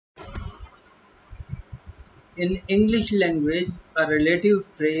In English language, a relative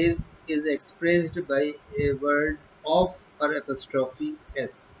phrase is expressed by a word of or apostrophe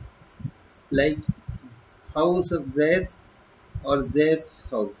s, like house of Zaid or Zaid's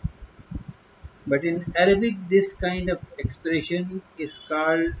house. But in Arabic, this kind of expression is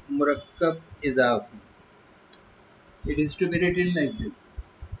called murakkab idafi. It is to be written like this: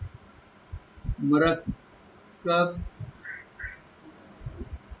 murakkab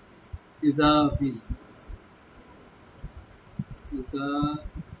idafi. Idafi.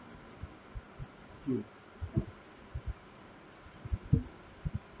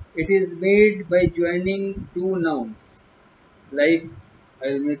 It is made by joining two nouns. Like,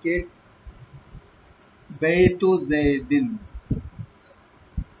 I'll make it Baytu Zaidin.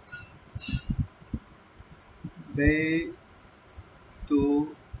 Baytu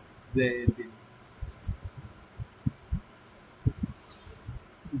Zaidin.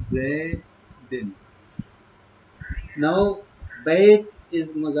 Zaidin. Now, Bayt is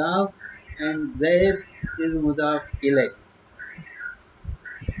Muza'af and Zaid is Muza'af Elahe.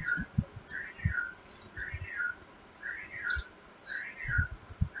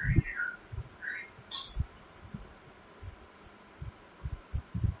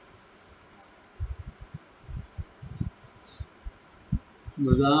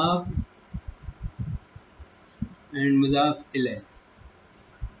 Muza'af and Muza'af Elahe.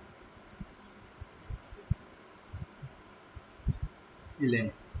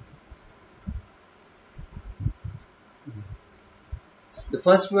 Elahe. The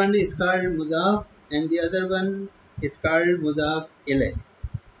first one is called Muza'af and the other one is called Muza'af Elahe.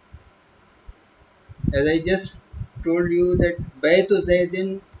 As I just told you that Baytu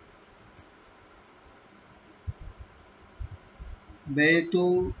Zaidin,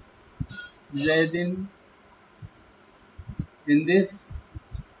 Baytu Zaidin, in this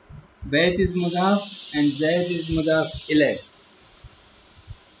Bayt is Mudaf and Zaid is Mudaf Elahe.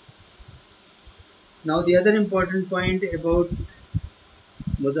 Now the other important point about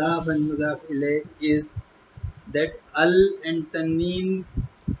Mudaf and Mudaf Elahe is that Al and Tanween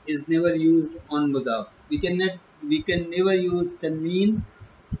is never used on Mudaf. We can never use Tanween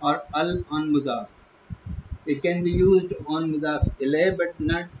or Al on Mudaf. It can be used on Mudaf Elahe but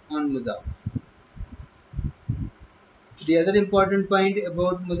not on Mudaf. The other important point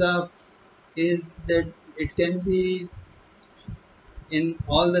about Mudaf is that it can be in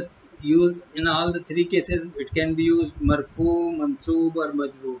all the three cases. It can be used marfu, mansoob or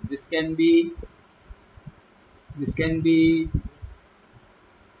majroor. This can be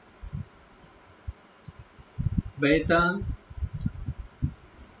baita,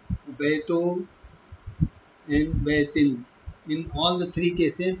 baito and baitin. In all the three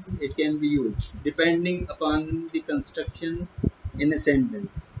cases it can be used depending upon the construction in a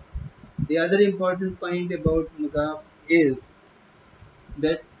sentence. The other important point about mudaf is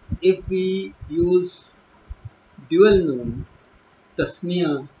that if we use dual noun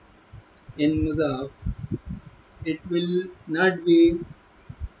tasniya in mudaf, it will not be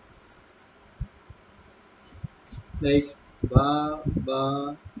like ba,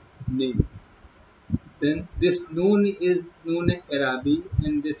 ba, ne. Then this noon is noon Arabi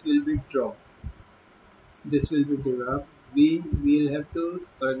and this will be dropped. This will be dropped. We will have to,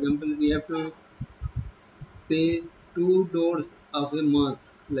 for example, we have to say two doors of a mosque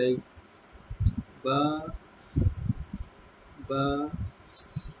like ba, ba,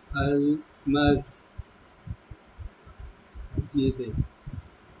 al, mas, two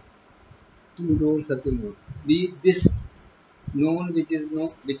doors of the mosque. This noon which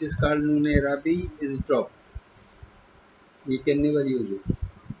is called noon Arabi is dropped. We can never use it.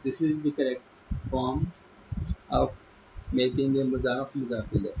 This is the correct form of making a mudaf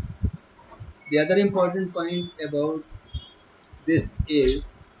mudafile. The other important point about this is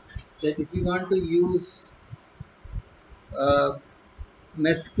that if you want to use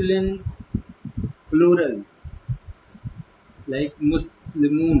masculine plural like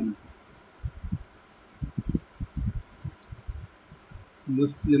muslimun,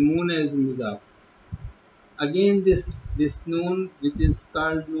 muslimun as mudaf. Again, this noon which is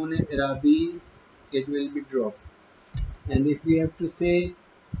called noon Arabi, it will be dropped. And if we have to say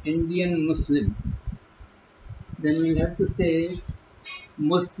Indian Muslim, then we have to say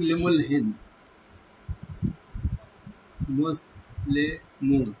Muslimul Hind.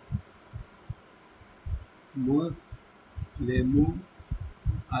 Muslimu. Muslimu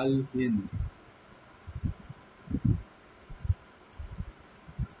al Hind.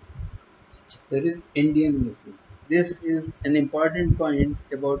 That is Indian Muslim. This is an important point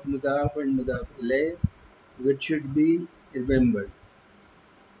about Mudaf and Mudaf Ilayh, which should be remembered.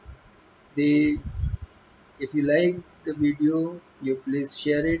 The If you like the video, you please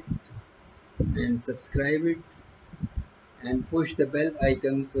share it and subscribe it and push the bell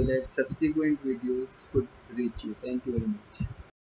icon so that subsequent videos could reach you. Thank you very much.